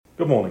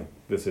Good morning.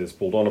 This is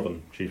Paul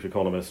Donovan, Chief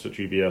Economist at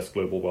UBS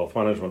Global Wealth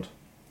Management.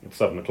 It's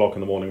 7 o'clock in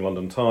the morning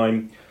London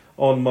time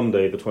on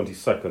Monday the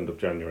 22nd of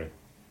January.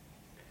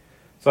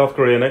 South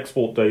Korean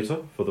export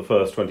data for the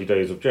first 20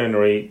 days of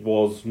January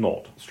was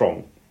not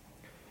strong.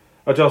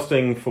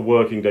 Adjusting for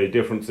working day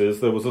differences,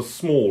 there was a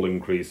small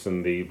increase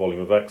in the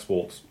volume of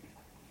exports.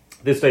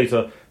 This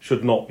data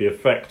should not be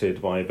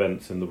affected by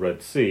events in the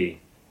Red Sea.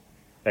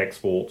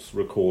 Exports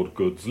record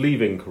goods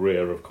leaving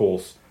Korea, of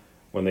course.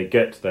 When they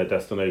get to their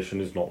destination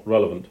is not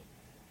relevant.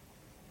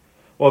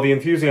 While the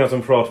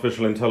enthusiasm for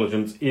artificial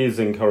intelligence is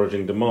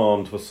encouraging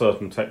demand for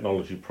certain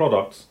technology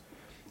products,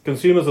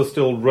 consumers are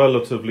still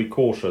relatively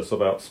cautious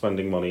about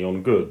spending money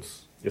on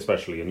goods,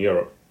 especially in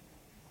Europe.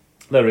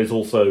 There is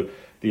also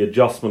the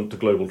adjustment to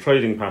global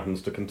trading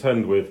patterns to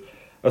contend with,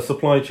 as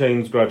supply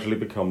chains gradually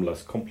become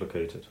less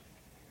complicated.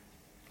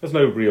 There's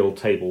no real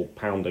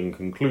table-pounding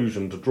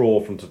conclusion to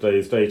draw from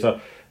today's data,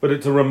 but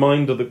it's a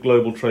reminder that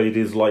global trade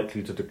is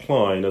likely to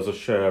decline as a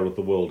share of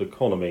the world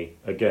economy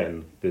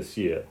again this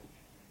year.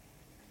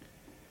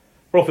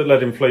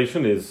 Profit-led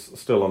inflation is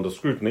still under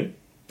scrutiny.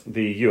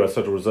 The US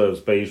Federal Reserve's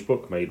Beige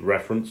Book made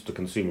reference to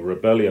consumer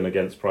rebellion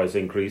against price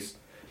increase.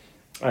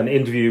 An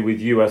interview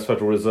with US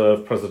Federal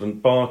Reserve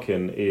President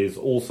Barkin is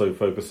also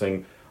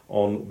focusing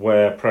on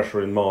where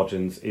pressure in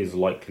margins is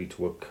likely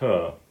to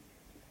occur.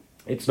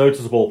 It's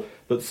noticeable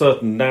that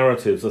certain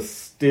narratives are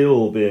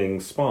still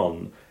being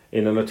spun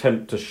in an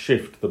attempt to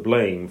shift the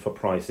blame for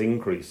price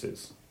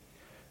increases.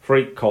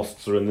 Freight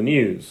costs are in the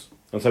news,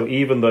 and so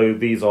even though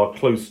these are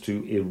close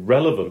to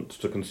irrelevant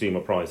to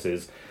consumer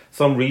prices,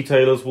 some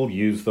retailers will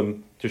use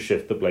them to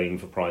shift the blame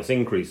for price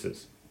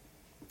increases.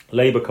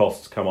 Labour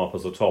costs come up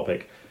as a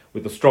topic,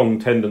 with a strong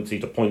tendency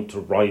to point to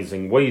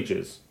rising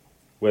wages,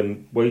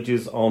 when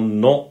wages are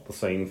not the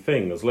same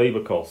thing as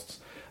labour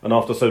costs. And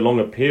after so long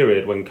a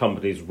period when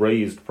companies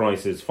raised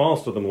prices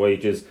faster than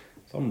wages,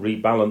 some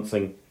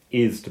rebalancing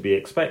is to be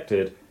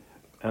expected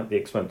at the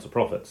expense of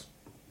profits.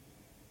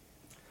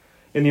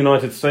 In the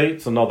United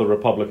States, another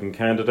Republican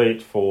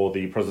candidate for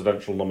the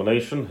presidential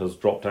nomination has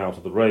dropped out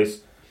of the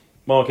race.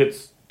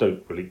 Markets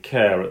don't really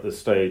care at this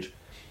stage.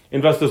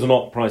 Investors are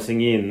not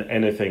pricing in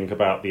anything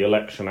about the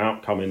election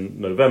outcome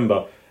in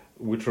November,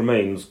 which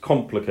remains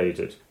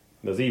complicated.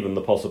 There's even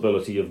the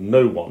possibility of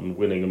no one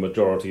winning a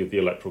majority of the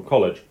Electoral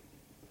College.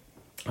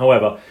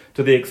 However,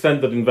 to the extent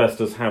that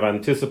investors have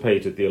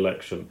anticipated the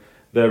election,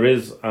 there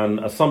is an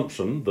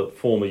assumption that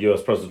former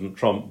US President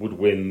Trump would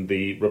win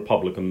the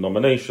Republican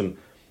nomination.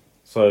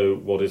 So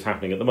what is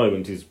happening at the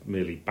moment is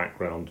merely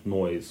background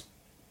noise.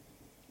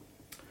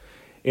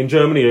 In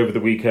Germany over the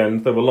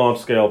weekend, there were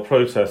large-scale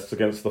protests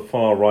against the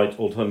far-right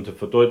Alternative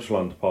for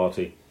Deutschland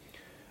party.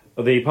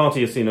 The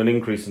party has seen an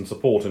increase in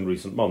support in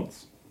recent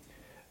months.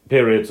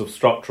 Periods of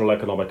structural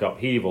economic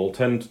upheaval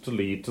tend to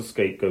lead to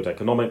scapegoat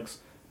economics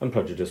and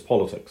prejudice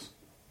politics.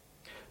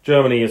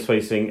 Germany is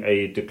facing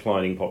a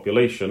declining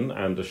population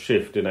and a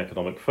shift in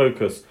economic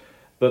focus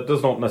that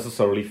does not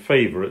necessarily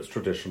favour its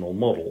traditional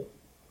model.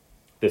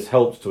 This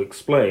helps to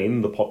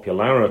explain the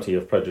popularity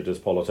of prejudice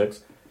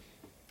politics.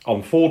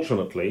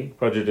 Unfortunately,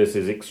 prejudice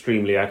is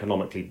extremely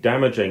economically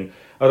damaging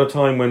at a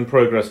time when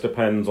progress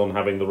depends on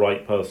having the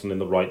right person in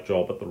the right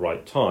job at the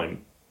right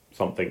time,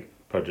 something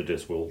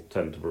prejudice will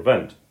tend to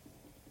prevent.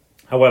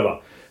 However,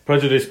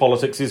 prejudice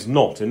politics is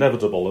not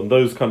inevitable, and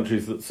those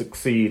countries that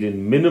succeed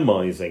in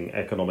minimising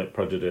economic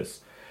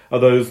prejudice are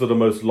those that are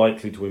most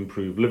likely to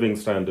improve living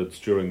standards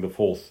during the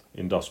Fourth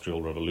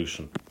Industrial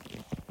Revolution.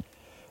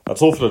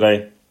 That's all for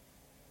today.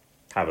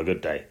 Have a good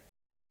day.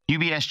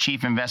 UBS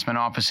Chief Investment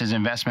Office's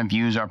investment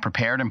views are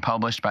prepared and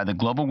published by the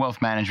global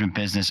wealth management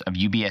business of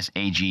UBS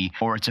AG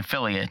or its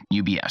affiliate,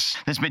 UBS.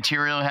 This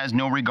material has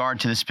no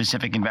regard to the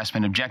specific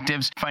investment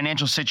objectives,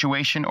 financial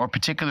situation, or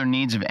particular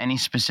needs of any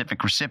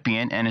specific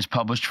recipient and is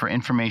published for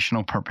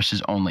informational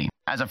purposes only.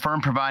 As a firm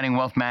providing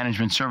wealth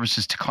management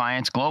services to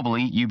clients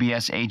globally,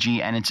 UBS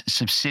AG and its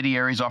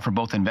subsidiaries offer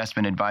both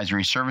investment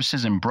advisory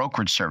services and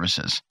brokerage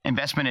services.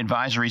 Investment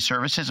advisory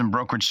services and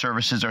brokerage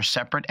services are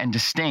separate and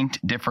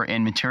distinct, differ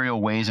in material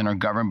ways, and are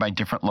governed by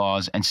different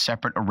laws and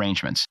separate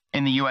arrangements.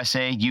 In the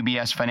USA,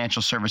 UBS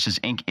Financial Services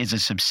Inc. is a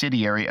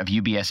subsidiary of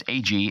UBS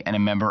AG and a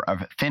member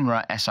of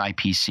FINRA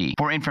SIPC.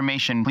 For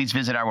information, please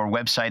visit our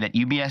website at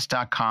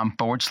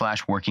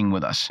ubs.com/working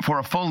with us. For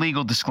a full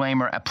legal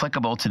disclaimer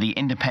applicable to the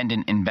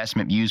independent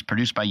investment views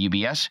produced by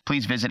UBS,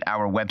 please visit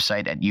our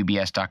website at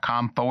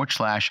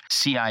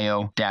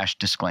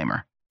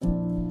ubs.com/CIO-disclaimer.